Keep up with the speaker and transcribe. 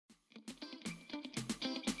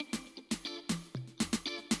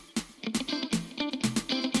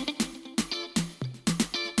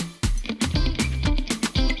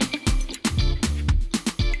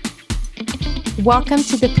Welcome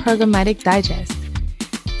to the Programmatic Digest,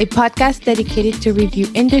 a podcast dedicated to review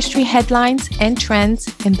industry headlines and trends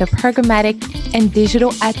in the programmatic and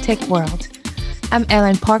digital ad tech world. I'm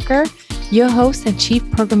Ellen Parker, your host and Chief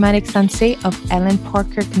Programmatic Sensei of Ellen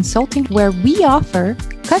Parker Consulting, where we offer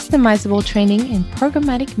customizable training in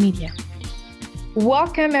programmatic media.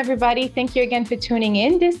 Welcome, everybody. Thank you again for tuning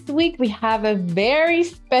in. This week, we have a very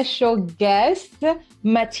special guest,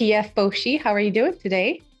 Mattia Foschi. How are you doing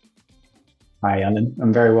today? Hi, Ellen.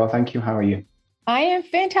 I'm very well. Thank you. How are you? I am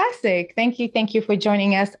fantastic. Thank you. Thank you for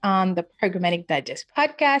joining us on the Programmatic Digest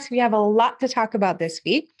podcast. We have a lot to talk about this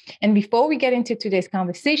week. And before we get into today's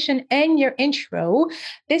conversation and your intro,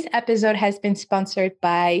 this episode has been sponsored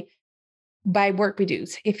by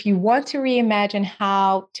WorkReduce. If you want to reimagine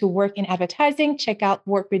how to work in advertising, check out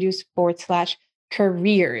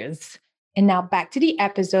WorkReduce.com/careers. And now back to the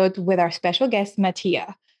episode with our special guest,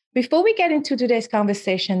 Mattia. Before we get into today's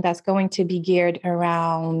conversation that's going to be geared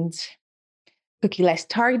around cookie-less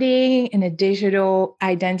targeting in a digital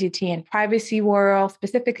identity and privacy world,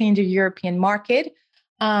 specifically in the European market,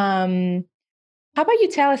 how about you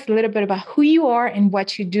tell us a little bit about who you are and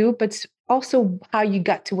what you do, but also how you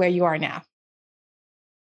got to where you are now?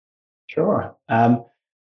 Sure. Well,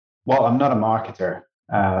 I'm not a marketer.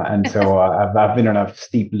 And so I've been on a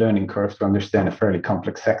steep learning curve to understand a fairly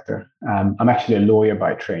complex sector. I'm actually a lawyer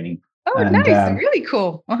by training. Oh, and, nice. Really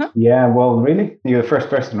cool. Uh-huh. Yeah, well, really? You're the first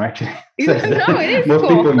person who actually says that. No, it is Most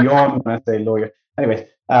cool. people yawn when I say lawyer. Anyways,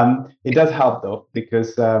 it does help, though,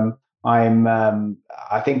 because I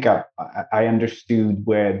think I understood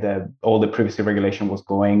where all the privacy regulation was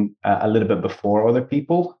going a little bit before other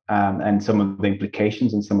people, and some of the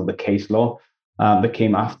implications and some of the case law that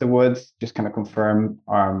came afterwards just kind of confirm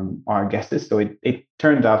our guesses. So it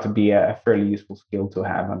turned out to be a fairly useful skill to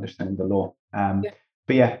have, understanding the law.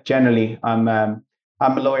 But yeah, generally, I'm a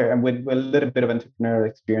lawyer and with a little bit of entrepreneurial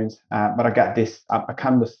experience, but I got this. I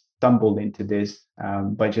kind of stumbled into this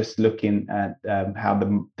by just looking at how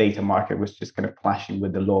the data market was just kind of clashing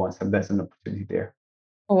with the law, and so there's an opportunity there.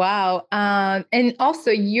 Wow. And also,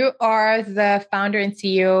 you are the founder and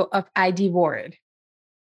CEO of IDword.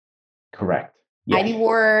 Correct. Yes.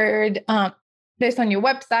 IDword, based on your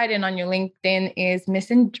website and on your LinkedIn, is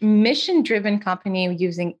mission-driven company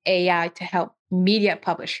using AI to help media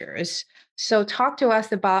publishers. So talk to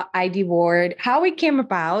us about IDword, how it came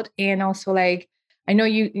about, and also I know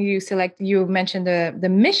you mentioned the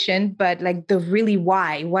mission, but the really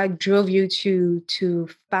why. What drove you to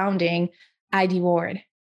founding IDword?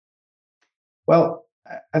 Well,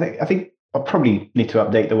 I think I'll probably need to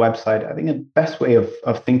update the website. I think the best way of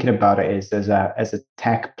thinking about it is as a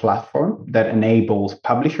tech platform that enables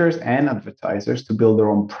publishers and advertisers to build their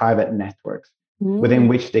own private networks within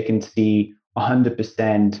which they can see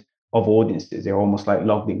 100% of audiences. They're almost like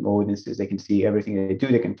logged-in audiences. They can see everything they do.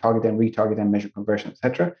 They can target them, retarget them, measure conversion,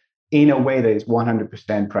 etc., in a way that is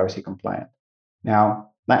 100% privacy compliant.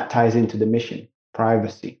 Now, that ties into the mission,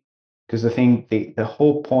 privacy, because the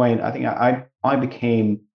whole point, I think I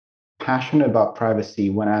became passionate about privacy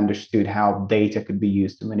when I understood how data could be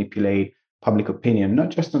used to manipulate public opinion, not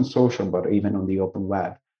just on social, but even on the open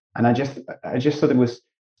web. And I just thought it was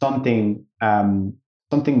something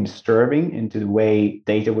disturbing into the way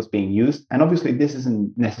data was being used. And obviously, this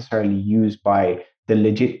isn't necessarily used by the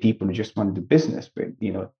legit people who just want to do business with,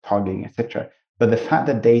 targeting, etc. But the fact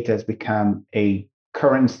that data has become a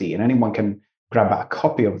currency and anyone can grab a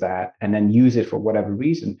copy of that and then use it for whatever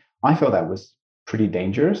reason, I felt that was pretty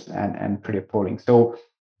dangerous and pretty appalling. So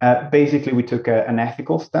basically, we took an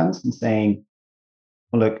ethical stance in saying,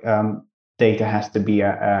 look, data has to be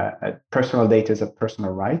a personal data is a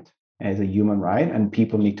personal right, as a human right, and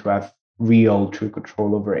people need to have real, true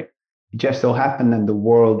control over it. It just so happened that the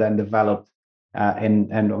world then developed and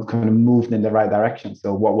kind of moved in the right direction.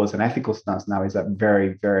 So what was an ethical stance now is a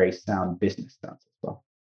very, very sound business stance as well.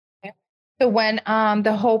 So when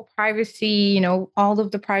the whole privacy, all of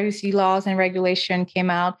the privacy laws and regulation came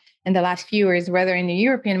out in the last few years, whether in the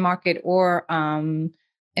European market or in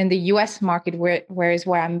the US market, where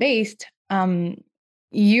I'm based,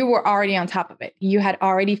 you were already on top of it. You had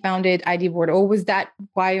already founded IDword, or was that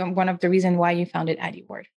one of the reasons why you founded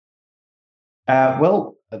IDword?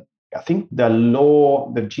 Well, I think the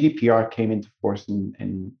GDPR came into force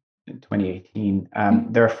in 2018.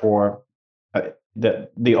 Therefore,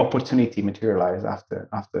 the opportunity materialized after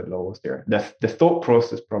the law was there. The thought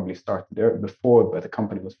process probably started there before, but the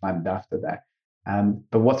company was founded after that.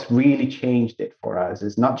 But what's really changed it for us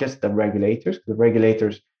is not just the regulators. The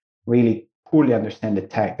regulators really poorly understand the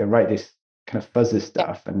tech. They write this kind of fuzzy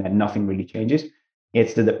stuff, and then nothing really changes.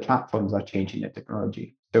 It's that the platforms are changing the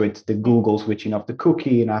technology. So it's the Google switching off the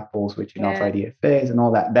cookie and Apple switching off Yeah. IDFAs and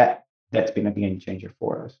all that. That's been a game changer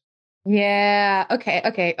for us. Yeah. Okay.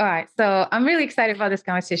 Okay. All right. So I'm really excited about this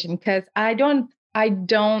conversation because and I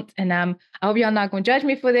hope y'all not going to judge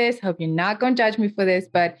me for this. I hope you're not going to judge me for this,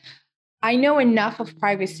 but I know enough of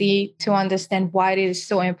privacy to understand why it is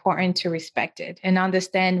so important to respect it and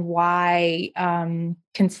understand why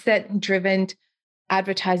consent driven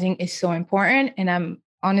advertising is so important. And I'm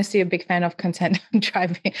honestly a big fan of consent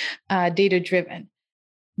driving, data driven.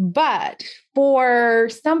 But for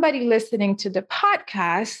somebody listening to the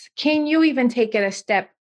podcast, can you even take it a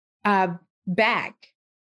step back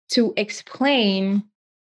to explain?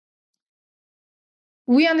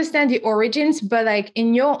 We understand the origins, but like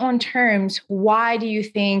in your own terms, why do you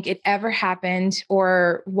think it ever happened,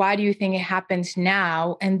 or why do you think it happens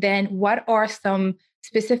now? And then what are some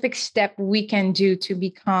specific steps we can do to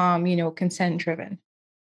become, consent driven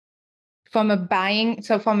from a buying,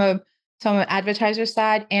 so from an advertiser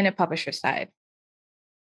side and a publisher side?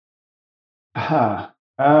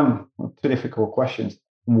 Two difficult questions.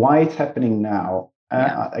 Why it's happening now?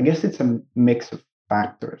 Yeah. I guess it's a mix of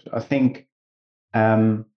factors. I think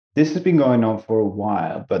this has been going on for a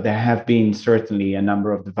while, but there have been certainly a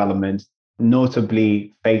number of developments,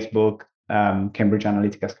 notably Facebook, Cambridge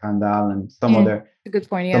Analytica scandal, and A good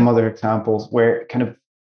point. some Yeah. other examples where kind of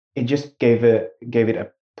it just gave it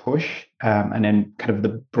a push, and then kind of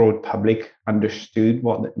the broad public understood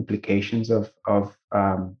what the implications of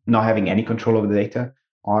not having any control over the data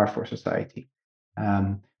are for society.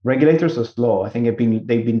 Regulators are slow. I think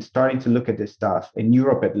they've been starting to look at this stuff in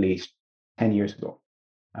Europe at least 10 years ago,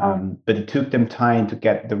 Oh, but it took them time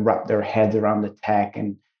to wrap their heads around the tech,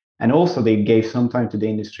 and also they gave some time to the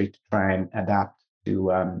industry to try and adapt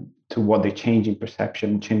to what the changing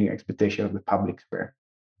perception, changing expectation of the public sphere.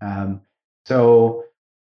 Um, so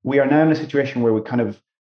we are now in a situation where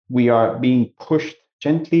we are being pushed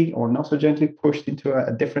gently or not so gently pushed into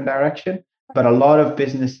a different direction. But a lot of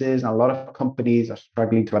businesses and a lot of companies are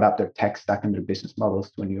struggling to adapt their tech stack and their business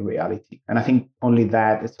models to a new reality. And I think only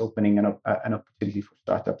that is opening an opportunity for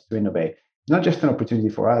startups to innovate. It's not just an opportunity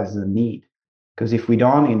for us, it's a need. Because if we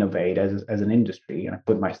don't innovate as an industry, and I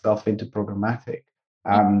put myself into programmatic,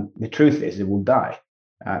 the truth is it will die.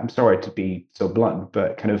 I'm sorry to be so blunt,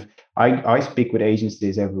 but kind of I speak with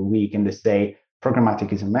agencies every week and they say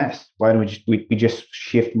programmatic is a mess. Why don't we just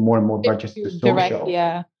shift more and more budgets to direct. social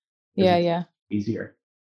Yeah. because Yeah. it's Yeah. easier?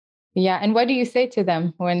 Yeah. And what do you say to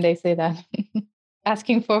them when they say that?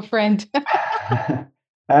 Asking for a friend.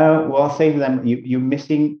 Well, I'll say to them, you're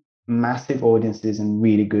missing massive audiences and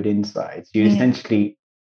really good insights. You're essentially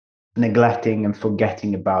neglecting and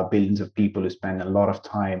forgetting about billions of people who spend a lot of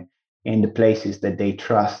time in the places that they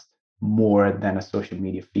trust more than a social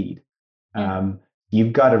media feed. Yeah.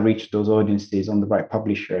 You've got to reach those audiences on the right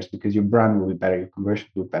publishers because your brand will be better, your conversion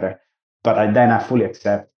will be better. But I fully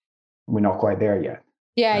accept we're not quite there yet.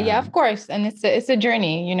 Yeah, yeah, of course. And it's a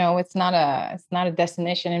journey, it's not a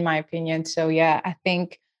destination in my opinion. So yeah, I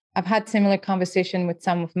think I've had similar conversation with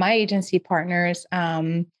some of my agency partners.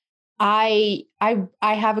 I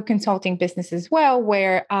have a consulting business as well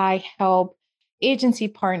where I help agency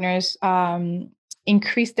partners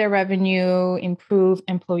increase their revenue, improve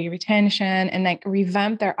employee retention, and like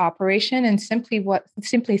revamp their operation. And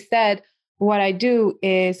simply said, what I do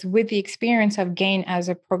is with the experience I've gained as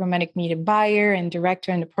a programmatic media buyer and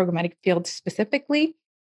director in the programmatic field specifically,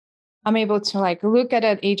 I'm able to like look at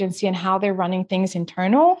an agency and how they're running things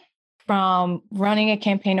internal from running a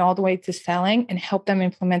campaign all the way to selling and help them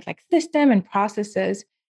implement like system and processes.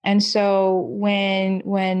 And so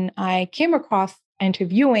when I came across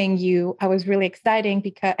interviewing you, I was really excited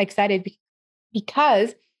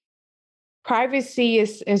because privacy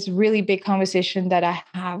is really big conversation that I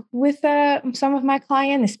have with some of my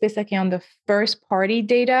clients, especially on the first party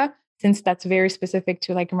data, since that's very specific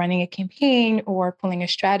to like running a campaign or pulling a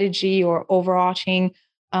strategy or overarching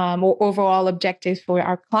or overall objectives for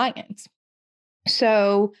our clients.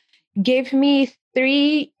 So give me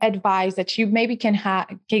three advice that you maybe can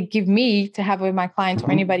give me to have with my clients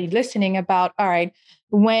or anybody listening about, all right,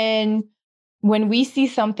 when we see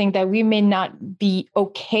something that we may not be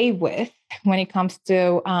okay with when it comes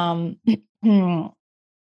to I'm going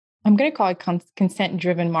to call it consent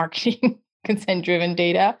driven marketing, consent driven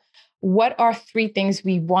data, what are three things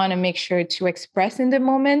we want to make sure to express in the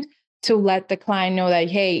moment to let the client know that,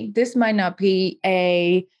 hey, this might not be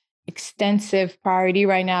a extensive priority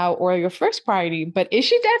right now or your first priority, but it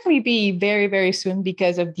should definitely be very, very soon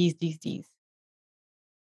because of these.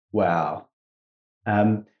 Wow.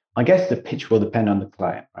 I guess the pitch will depend on the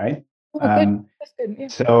client, right? Oh, good. That's good. Yeah.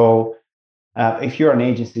 So if you're an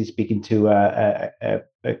agency speaking to a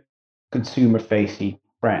consumer-facing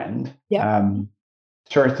brand, Yeah.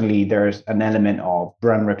 certainly there's an element of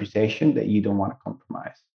brand reputation that you don't want to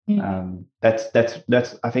compromise. That's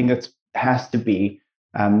I think that's has to be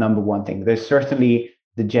number one thing. There's certainly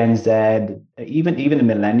the Gen Z, even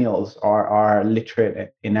the millennials are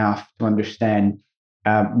literate enough to understand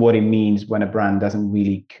what it means when a brand doesn't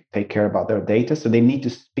really take care about their data. So they need to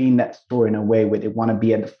spin that story in a way where they want to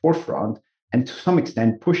be at the forefront and to some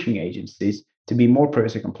extent pushing agencies to be more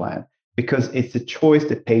privacy compliant because it's a choice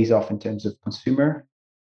that pays off in terms of consumer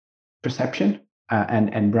perception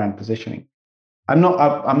and brand positioning. I'm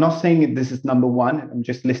not saying this is number one. I'm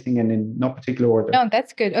just listing it in no particular order. No,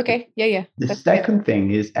 that's good. Okay. Yeah. The That's second good.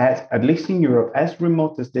 thing is, at least in Europe, as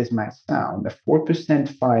remote as this might sound, a 4%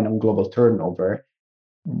 fine on global turnover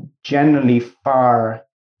generally far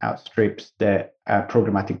outstrips the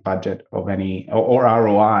programmatic budget of any or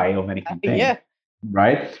ROI of any campaign, Yeah.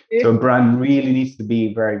 right? Yeah. So a brand really needs to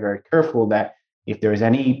be very, very careful that if there is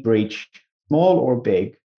any breach, small or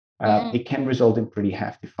big, it can result in pretty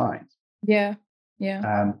hefty fines. Yeah.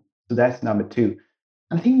 Yeah. So that's number two.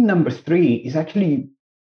 I think number three is actually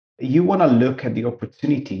you want to look at the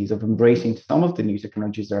opportunities of embracing some of the new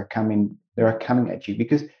technologies that are coming at you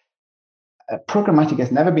because programmatic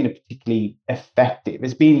has never been a particularly effective.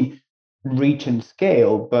 It's been reach and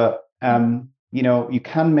scale, but you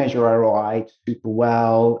can measure ROI super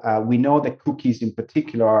well. We know that cookies in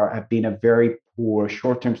particular have been a very poor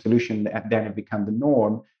short-term solution that then have become the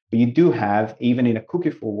norm. But you do have, even in a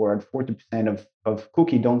cookie-full world, 40% of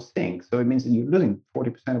cookie don't sync. So it means that you're losing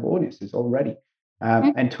 40% of audiences already.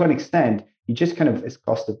 And to an extent, you just kind of it's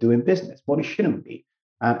cost of doing business. What it shouldn't be.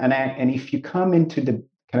 And if you come into the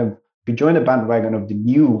kind of if you join the bandwagon of the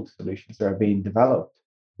new solutions that are being developed,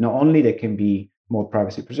 not only they can be more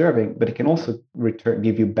privacy preserving, but it can also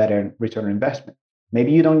give you better return on investment.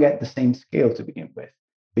 Maybe you don't get the same scale to begin with,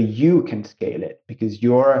 but you can scale it because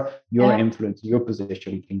your influence, your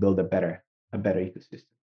position can build a better ecosystem.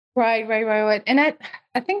 Right. And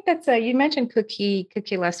I think that's you mentioned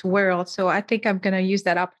cookieless world. So I think I'm going to use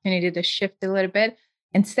that opportunity to shift a little bit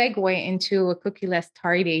and segue into a cookieless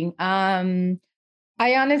targeting.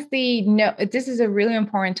 I honestly know this is a really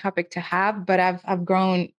important topic to have, but I've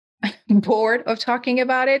grown bored of talking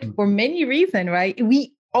about it for many reasons, right?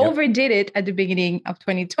 We overdid it at the beginning of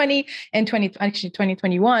 2020 and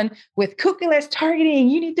 2021 with cookieless targeting.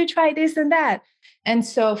 You need to try this and that. And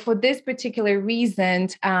so for this particular reason,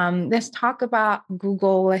 let's talk about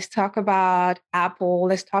Google. Let's talk about Apple.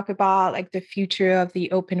 Let's talk about like the future of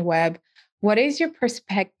the open web. What is your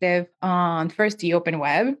perspective on first the open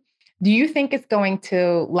web? Do you think it's going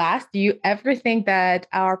to last? Do you ever think that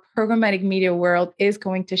our programmatic media world is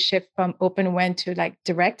going to shift from open web to like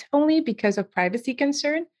direct only because of privacy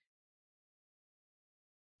concern?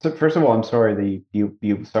 So first of all, I'm sorry that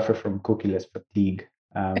you suffer from cookieless fatigue.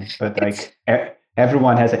 But It's like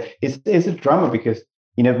everyone has it's a drama because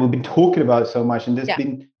we've been talking about it so much, and there's yeah.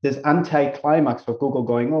 been this anti-climax of Google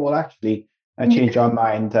going, oh well, actually, I Yeah. changed our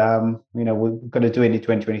mind. We're going to do it in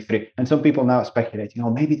 2023, and some people now are speculating, oh,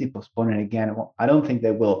 maybe they postpone it again. Well, I don't think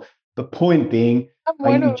they will. The point being, I'm are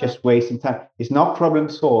one you of just wasting time? It's not problem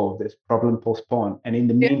solved; it's problem postponed. And in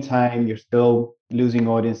the yeah. meantime, you're still losing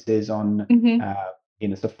audiences on Mhm.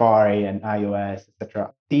 uh, Safari and iOS,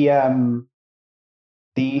 etc.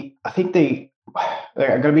 I think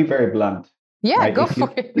I'm going to be very blunt, Yeah, right? go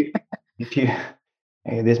for it. If you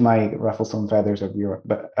this might ruffle some feathers of Europe,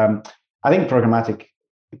 but I think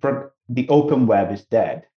the open web is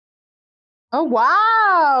dead. Oh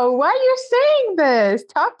wow. Why are you saying this?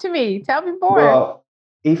 Talk to me. Tell me more. Well,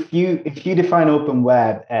 if you define open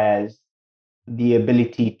web as the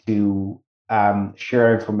ability to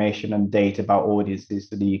share information and data about audiences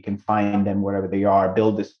so that you can find them wherever they are,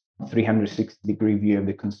 build this 360-degree view of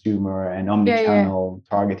the consumer and Yeah. omni-channel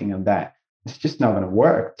targeting of that. It's just not going to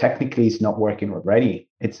work. Technically, it's not working already.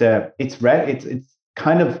 It's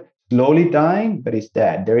kind of slowly dying, but it's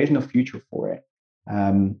dead. There is no future for it.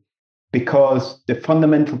 Because the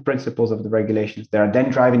fundamental principles of the regulations that are then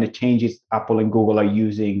driving the changes Apple and Google are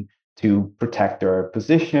using to protect their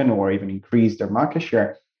position or even increase their market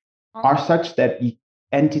share are such that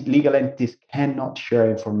legal entities cannot share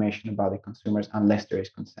information about the consumers unless there is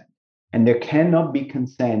consent. And there cannot be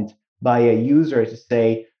consent by a user to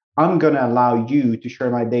say, I'm going to allow you to share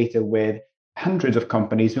my data with hundreds of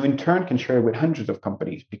companies who in turn can share it with hundreds of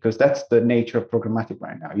companies, because that's the nature of programmatic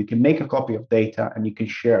right now. You can make a copy of data and you can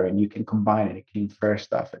share it and you can combine it, you can infer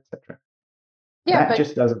stuff, etc. Yeah, That but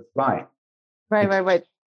just doesn't fly. right.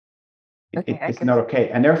 Okay, I It's could not okay.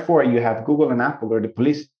 And therefore, you have Google and Apple or the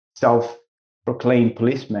police self proclaimed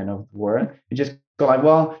policemen of the world. You just go like,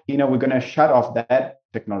 well, we're going to shut off that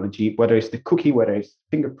technology, whether it's the cookie, whether it's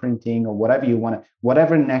fingerprinting or whatever you want to,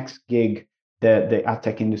 whatever next gig the ad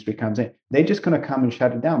tech industry comes in, they're just going to come and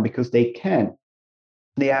shut it down because they can.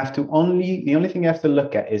 The only thing you have to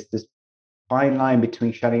look at is this fine line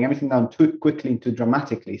between shutting everything down too quickly and too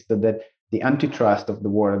dramatically, so that the antitrust of the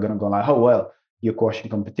world are going to go like, oh, well, you're quashing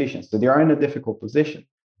competition. So they are in a difficult position.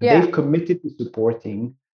 Yeah. They've committed to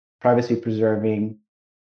supporting privacy preserving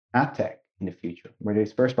ad tech in the future, whether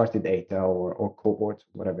it's first party data or cohorts,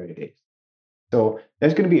 whatever it is. So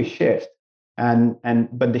there's going to be a shift.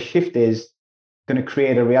 But the shift is going to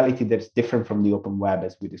create a reality that's different from the open web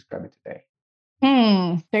as we describe it today.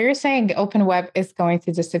 So you're saying the open web is going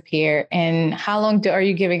to disappear. And how long are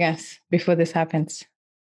you giving us before this happens?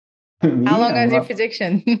 How long is your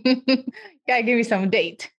prediction? Gotta give me some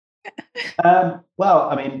date. Well,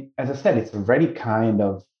 I mean, as I said, it's already kind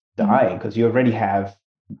of dying because you already have,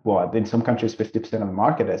 in some countries, 50% of the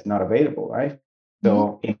market that's not available, right?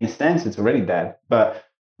 So in a sense, it's already dead. But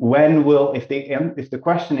when will, if the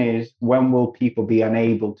question is, when will people be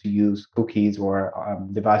unable to use cookies or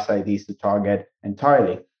device IDs to target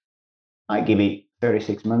entirely? I give it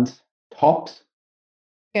 36 months tops.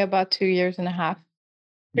 Yeah, about 2 years and a half.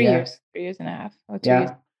 3 years and a half. Or 2 years.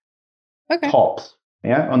 Okay. Tops.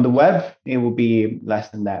 Yeah, on the web, it will be less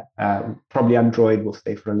than that. Probably Android will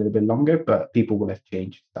stay for a little bit longer, but people will have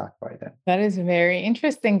changed stack by then. That is very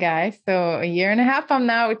interesting, guys. So a year and a half from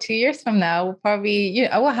now, or 2 years from now, we'll probably,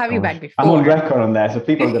 I will have you back before. I'm on record on that. So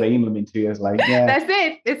people are going to email me in 2 years like, yeah. That's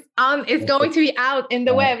it. It's going to be out in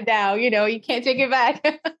the web now. You can't take it back.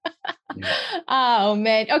 Oh,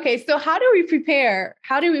 man. Okay, so how do we prepare?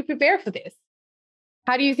 How do we prepare for this?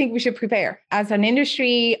 How do you think we should prepare as an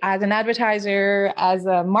industry, as an advertiser, as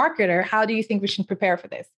a marketer? How do you think we should prepare for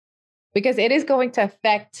this? Because it is going to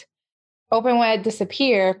affect open web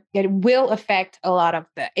disappear. It will affect a lot of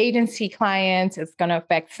the agency clients. It's going to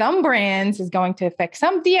affect some brands. It's going to affect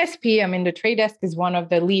some DSP. I mean, the Trade Desk is one of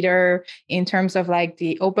the leader in terms of like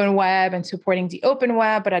the open web and supporting the open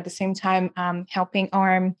web, but at the same time, helping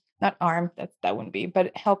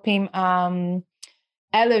helping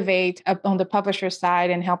elevate up on the publisher side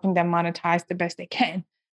and helping them monetize the best they can.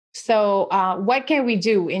 So what can we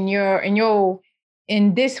do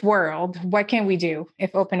in this world? What can we do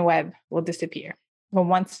if open web will disappear? Well,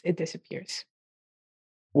 once it disappears.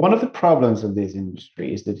 One of the problems of this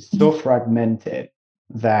industry is that it's so fragmented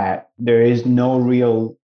that there is no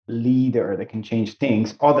real leader that can change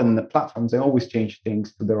things other than the platforms. They always change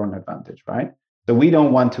things to their own advantage, right? So we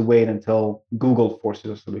don't want to wait until Google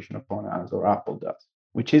forces a solution upon us or Apple does,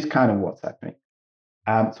 which is kind of what's happening.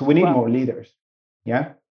 So we need more leaders.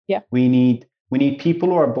 Yeah. We need people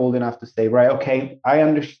who are bold enough to say, right, okay, I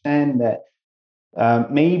understand that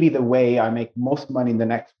maybe the way I make most money in the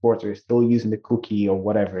next quarter is still using the cookie or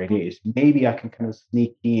whatever it is. Maybe I can kind of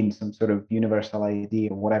sneak in some sort of universal ID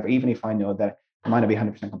or whatever, even if I know that it might not be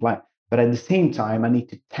 100% compliant. But at the same time, I need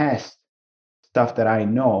to test stuff that I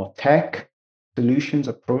know, tech solutions,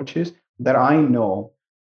 approaches that I know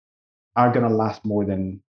are going to last more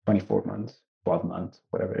than 24 months, 12 months,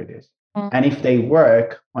 whatever it is. And if they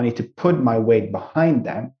work, I need to put my weight behind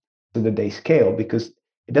them so that they scale, because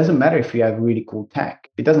it doesn't matter if you have really cool tech.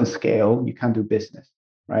 If it doesn't scale, you can't do business,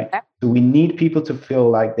 right? So we need people to feel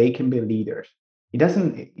like they can be leaders. You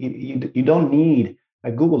don't need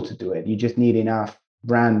a Google to do it. You just need enough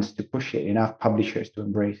brands to push it, enough publishers to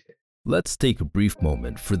embrace it. Let's take a brief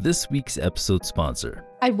moment for this week's episode sponsor.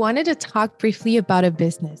 I wanted to talk briefly about a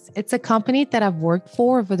business. It's a company that I've worked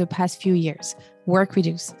for over the past few years,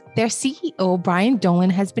 WorkReduce. Their CEO, Brian Dolan,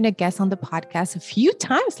 has been a guest on the podcast a few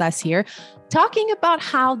times last year, talking about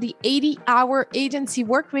how the 80-hour agency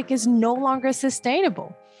work week is no longer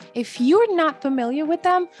sustainable. If you're not familiar with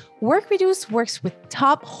them, WorkReduce works with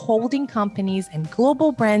top holding companies and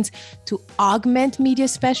global brands to augment media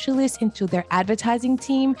specialists into their advertising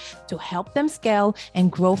team to help them scale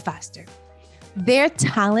and grow faster. Their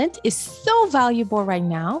talent is so valuable right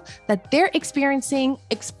now that they're experiencing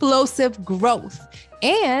explosive growth,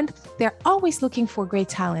 and they're always looking for great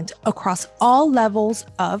talent across all levels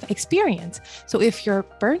of experience. So if you're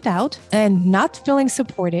burnt out and not feeling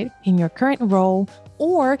supported in your current role,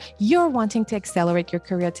 or you're wanting to accelerate your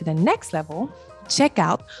career to the next level, Check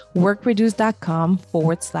out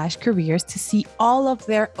workreduce.com/careers to see all of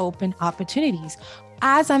their open opportunities.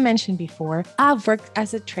 As I mentioned before, I've worked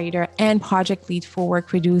as a trader and project lead for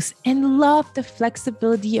WorkReduce and love the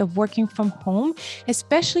flexibility of working from home,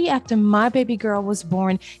 especially after my baby girl was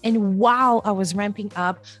born and while I was ramping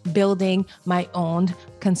up building my own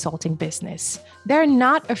consulting business. They're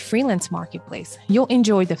not a freelance marketplace. You'll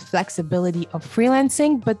enjoy the flexibility of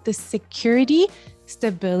freelancing, but the security,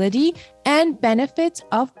 stability, and benefits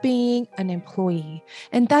of being an employee.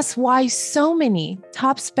 And that's why so many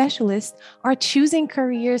top specialists are choosing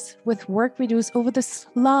careers with WorkReduce over the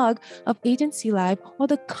slog of agency life or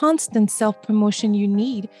the constant self-promotion you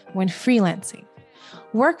need when freelancing.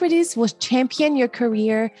 WorkReduce will champion your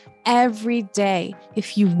career every day.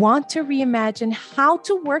 If you want to reimagine how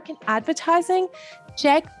to work in advertising,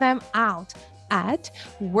 check them out at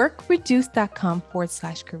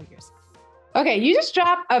workreduce.com/careers. Okay, you just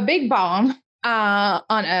dropped a big bomb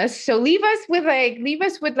on us. So leave us with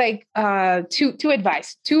two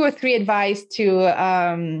or three advice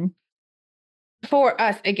to for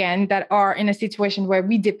us again that are in a situation where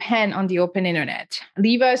we depend on the open internet.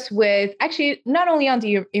 Leave us with actually not only on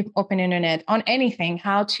the open internet, on anything,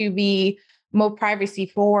 how to be more privacy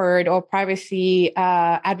forward or privacy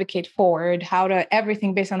advocate forward, how to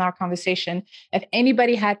everything based on our conversation. If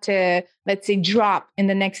anybody had to, let's say, drop in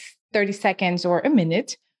the next 30 seconds or a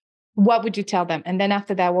minute, what would you tell them? And then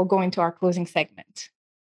after that, we'll go into our closing segment.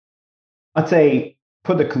 I'd say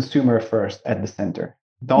put the consumer first at the center.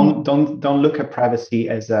 Don't look at privacy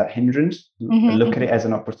as a hindrance. Look at it as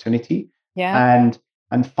an opportunity. And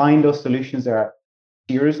find those solutions that are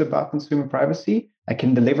serious about consumer privacy. I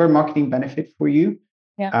can deliver marketing benefit for you,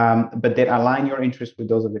 but that align your interests with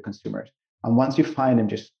those of the consumers. And once you find them,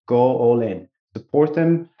 just go all in, support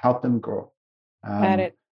them, help them grow. Got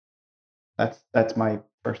it. That's my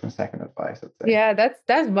first and second advice, I'd say. Yeah,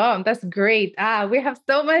 that's bomb. That's great. We have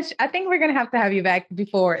so much. I think we're gonna have to have you back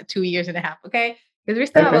before 2 years and a half, okay? Because we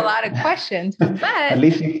still have a lot of questions. But at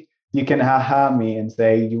least you can ha me and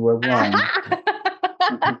say you were wrong.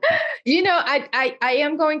 You know, I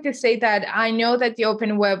am going to say that I know that the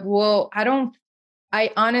open web I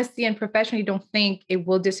honestly and professionally don't think it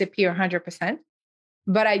will disappear 100%.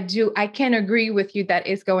 But I can agree with you that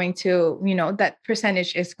it's going to, that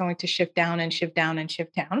percentage is going to shift down and shift down and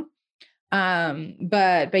shift down.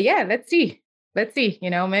 But yeah, let's see,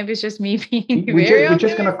 maybe it's just me being we're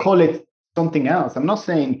just going to call it something else. I'm not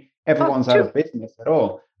saying everyone's out of business at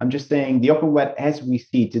all. I'm just saying the open web as we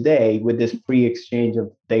see today with this free exchange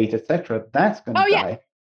of data, etc., that's going to die.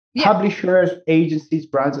 Yeah. Publishers, agencies,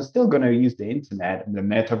 brands are still going to use the internet and the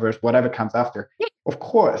metaverse, whatever comes after. Yeah. Of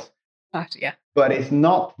course. Yeah. But it's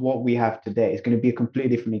not what we have today. It's going to be a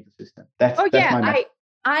completely different ecosystem. That's my message.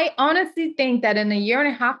 I honestly think that in a year and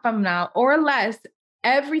a half from now or less,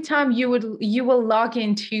 every time you will log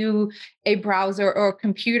into a browser or a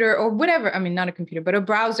computer or whatever, I mean, not a computer, but a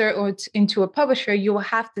browser or into a publisher, you will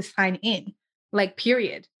have to sign in,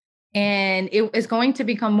 period. And it is going to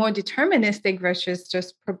become more deterministic versus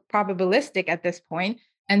just probabilistic at this point.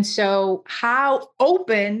 And so how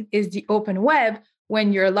open is the open web?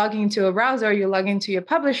 When you're logging into a browser, you're logging into your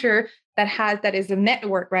publisher that is a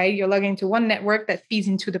network, right? You're logging into one network that feeds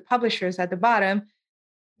into the publishers at the bottom.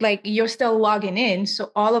 You're still logging in.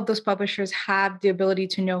 So all of those publishers have the ability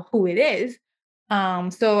to know who it is.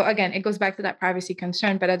 So again, it goes back to that privacy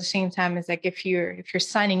concern. But at the same time, it's if you're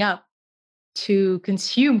signing up to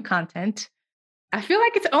consume content, I feel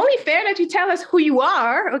like it's only fair that you tell us who you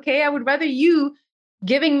are. Okay. I would rather you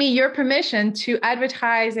giving me your permission to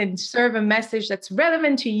advertise and serve a message that's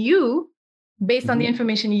relevant to you based on the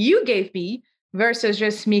information you gave me versus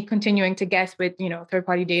just me continuing to guess with,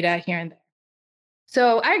 third-party data here and there.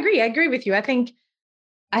 So I agree with you. I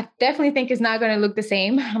definitely think it's not going to look the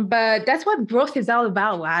same, but that's what growth is all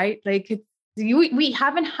about, right? We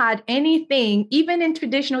haven't had anything, even in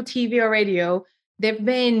traditional TV or radio, there've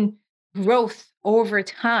been growth over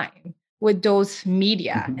time with those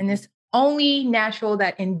media. And it's only natural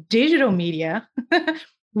that in digital media,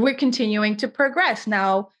 we're continuing to progress.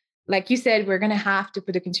 Now, like you said, we're going to have to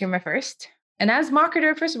put the consumer first. And as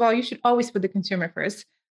marketer, first of all, you should always put the consumer first.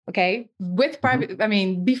 Okay. With private,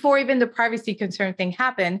 before even the privacy concern thing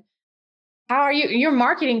happened, you're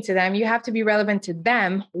marketing to them. You have to be relevant to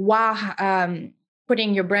them while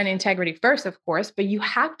putting your brand integrity first, of course, but you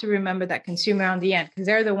have to remember that consumer on the end, because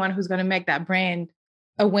they're the one who's going to make that brand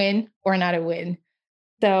a win or not a win.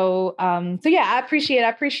 So yeah, I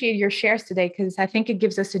appreciate your shares today, because I think it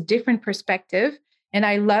gives us a different perspective. And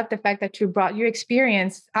I love the fact that you brought your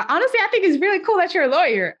experience. Honestly, I think it's really cool that you're a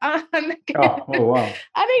lawyer. Oh, wow.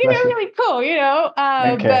 I think it's Bless you. really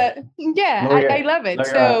cool, Okay. but yeah, I Lawyer, love it. lawyer,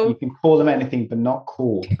 you So, can call them anything, but not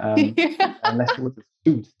cool, yeah, unless it was a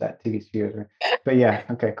suit that TV series. But yeah,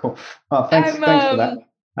 okay, cool. Well, I'm, thanks for that.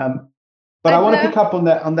 But I I'd want to love, pick up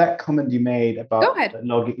on that comment you made go about ahead.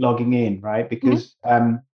 logging in, right? Mhm. Because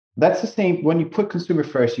that's the same. When you put consumer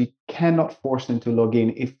first, you cannot force them to log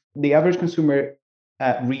in. If the average consumer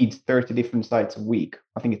reads 30 different sites a week,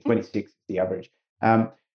 I think it's 26 is the average.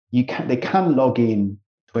 They can log in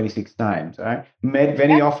 26 times, right? Yeah,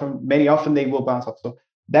 Many often they will bounce off. So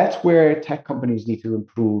that's where tech companies need to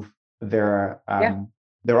improve yeah.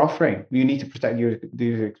 their offering. You need to protect your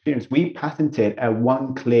user experience. We patented a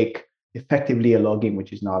one-click, effectively a login,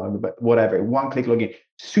 which is not, but whatever, one-click login,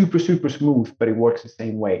 super super smooth, but it works the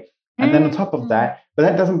same way. And then on top of Mm. that, but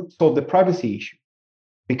that doesn't solve the privacy issue,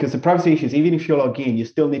 because the privacy issues, even if you log in, you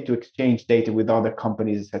still need to exchange data with other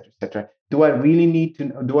companies, etc., etc. Do I really need to?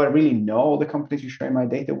 Do I really know all the companies you're sharing my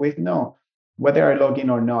data with? No. Whether I log in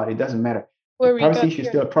or not, it doesn't matter. The Where we go privacy issue is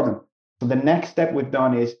here. still a problem. So the next step we've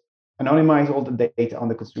done is anonymize all the data on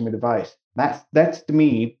the consumer device. That's to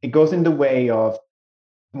me, it goes in the way of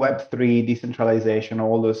Web3, decentralization,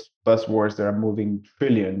 all those buzzwords that are moving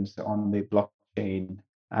trillions on the blockchain.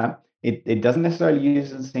 It doesn't necessarily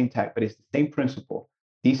use the same tech, but it's the same principle.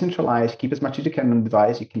 Decentralize, keep as much as you can on the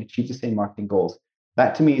device, you can achieve the same marketing goals.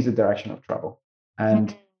 That to me is the direction of travel.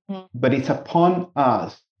 And Mhm. but it's upon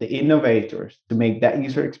us, the innovators, to make that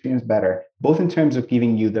user experience better, both in terms of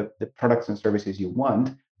giving you the products and services you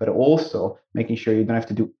want, but also making sure you don't have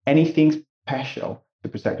to do anything special to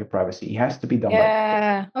protect your privacy. It has to be done by default.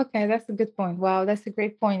 Yeah. Okay, that's a good point. Wow, that's a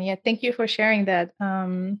great point. Yeah, thank you for sharing that.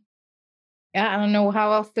 Yeah, I don't know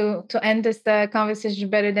how else to end this conversation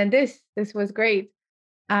better than this. This was great.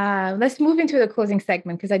 Let's move into the closing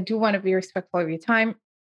segment because I do want to be respectful of your time.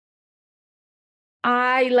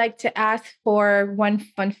 I like to ask for one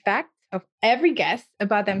fun fact of every guest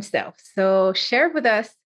about themselves. So share with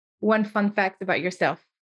us one fun fact about yourself.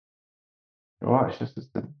 Gosh, this is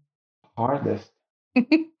the hardest.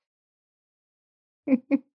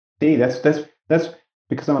 See, that's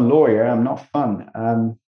because I'm a lawyer. I'm not fun.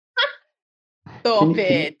 Can Stop you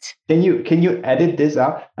can you it. can you edit this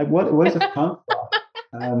out? Like what is a fun fact?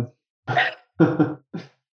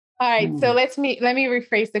 All right, so Hmm. let me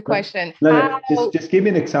rephrase the let, question. just give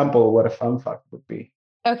me an example of what a fun fact would be.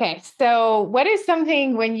 Okay, so what is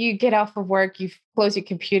something when you get off of work, you close your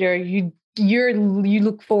computer, you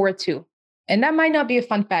look forward to? And that might not be a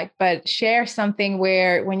fun fact, but share something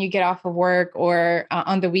where when you get off of work or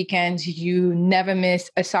on the weekends, you never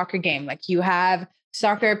miss a soccer game. Like you have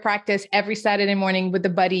soccer practice every Saturday morning with the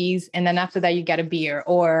buddies, and then after that you get a beer,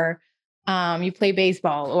 or you play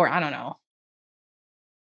baseball, or I don't know.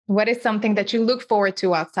 What is something that you look forward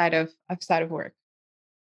to outside of work?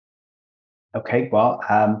 Okay, well,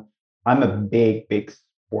 I'm a big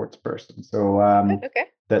sports person, so Okay.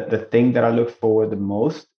 the thing that I look forward the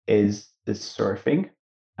most is surfing.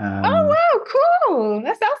 Um, Oh wow, cool.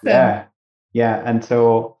 That's awesome. yeah, yeah, and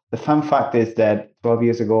so the fun fact is that 12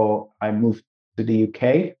 years ago I moved to the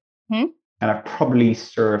UK, Hmm? and I probably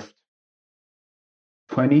surfed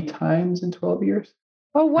 20 times in 12 years,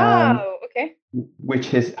 Oh um, wow. Okay.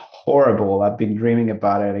 which is horrible. I've been dreaming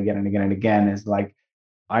about it again and again and again. It's like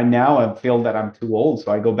I feel that I'm too old,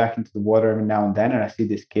 so I go back into the water every now and then, and I see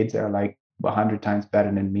these kids that are like 100 times better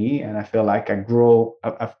than me, and I feel like I've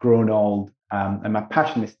grown old, and my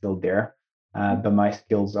passion is still there, but my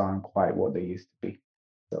skills aren't quite what they used to be.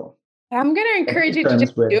 So I'm gonna come encourage to you to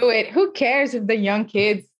just terms with. do it. Who cares if the young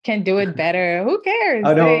kids can do it better? Who I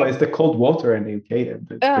cares? know it's the cold water in the UK that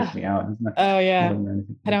freaks Ugh. me out. It's Oh not yeah. even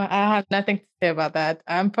anything. I have nothing to say about that.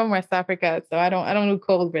 I'm from West Africa, so I don't do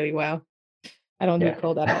cold really well. I don't do Yeah.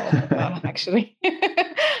 cold at all, actually.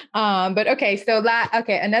 But okay, so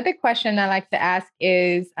okay, another question I like to ask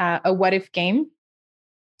is a what if game.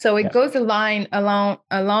 So it Yeah. goes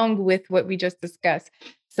along with what we just discussed.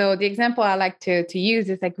 So the example I like to use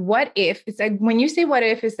is like, what if? It's like when you say what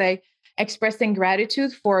if, it's like expressing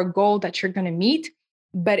gratitude for a goal that you're gonna meet,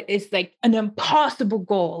 but it's like an impossible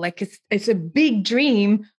goal. Like it's a big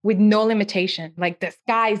dream with no limitation. Like the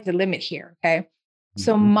sky's the limit here. Okay.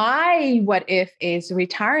 So Mhm. my what if is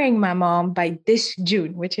retiring my mom by this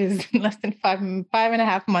June, which is less than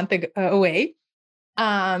 5.5 months away,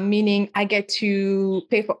 meaning I get to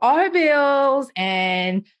pay for all her bills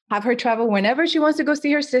and have her travel whenever she wants to go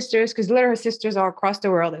see her sisters, because literally her sisters are across the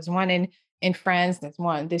world. There's one in France,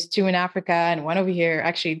 there's two in Africa, and one over here.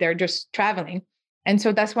 Actually, they're just traveling. And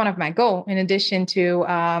so that's one of my goals, in addition to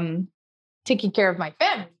taking care of my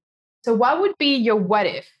family. So what would be your what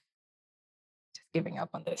if? Just giving up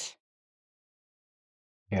on this.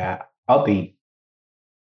 Yeah, I'll be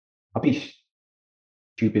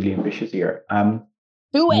stupidly ambitious here.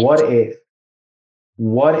 Do it.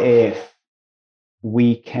 What if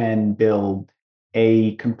we can build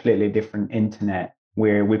a completely different internet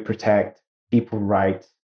where we protect people's rights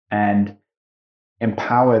and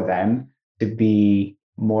empower them to be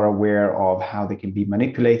more aware of how they can be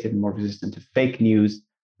manipulated, more resistant to fake news.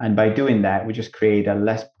 And by doing that, we just create a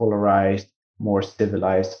less polarized, more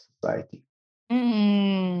civilized society.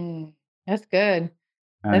 That's good.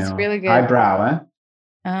 I That's know. really good. Highbrow, huh?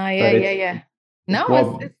 Yeah.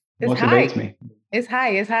 No, it's high. Motivates me. It's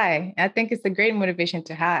high. I think it's a great motivation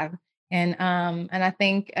to have. And I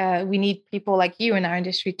think we need people like you in our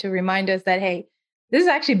industry to remind us that, hey, this is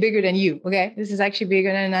actually bigger than you. Okay. This is actually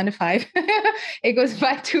bigger than 9 to 5. It goes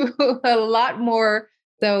back to a lot more.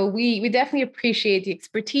 So we definitely appreciate the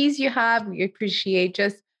expertise you have. We appreciate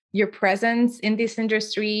just your presence in this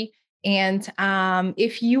industry. And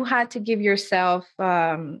if you had to give yourself,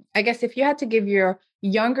 I guess if you had to give your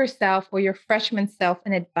younger self or your freshman self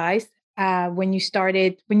an advice when you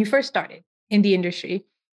first started in the industry,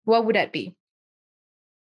 what would that be?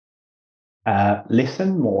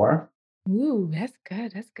 Listen more. Ooh, that's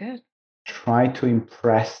good. That's good. Try to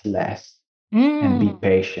impress less and be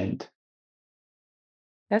patient.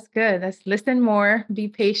 That's good. That's listen more, be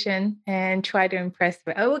patient, and try to impress.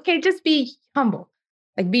 Okay, just be humble.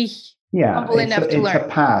 Like be humble enough to learn. It's a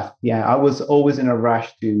path. Yeah, I was always in a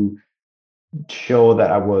rush to show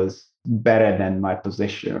that I was better than my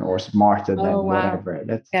position or smarter than whatever.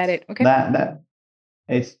 Got it. Okay. That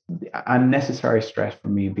it's unnecessary stress for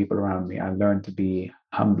me and people around me. I learned to be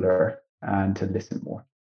humbler and to listen more.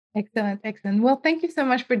 Excellent. Well, thank you so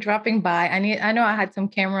much for dropping by. I know I had some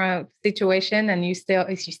camera situation and you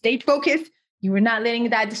stayed focused. You were not letting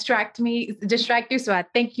that distract you. So I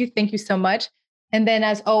thank you so much. And then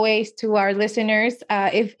as always to our listeners,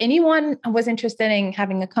 if anyone was interested in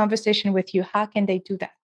having a conversation with you, how can they do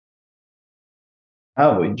that?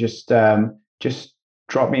 Oh, just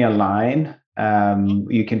drop me a line.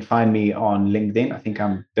 You can find me on LinkedIn. I think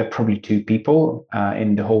there are probably 2 people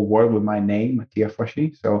in the whole world with my name, Mattia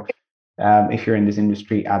Foschi. So if you're in this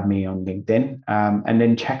industry, add me on LinkedIn. And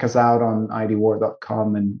then check us out on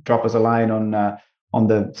idwar.com and drop us a line on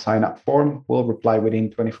the sign up form. We'll reply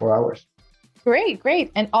within 24 hours.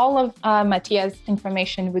 Great. And all of Mattia's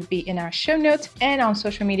information would be in our show notes and on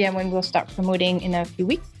social media when we'll start promoting in a few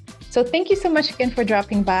weeks. So thank you so much again for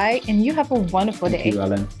dropping by and you have a wonderful day. Thank you,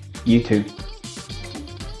 Ellen. You too.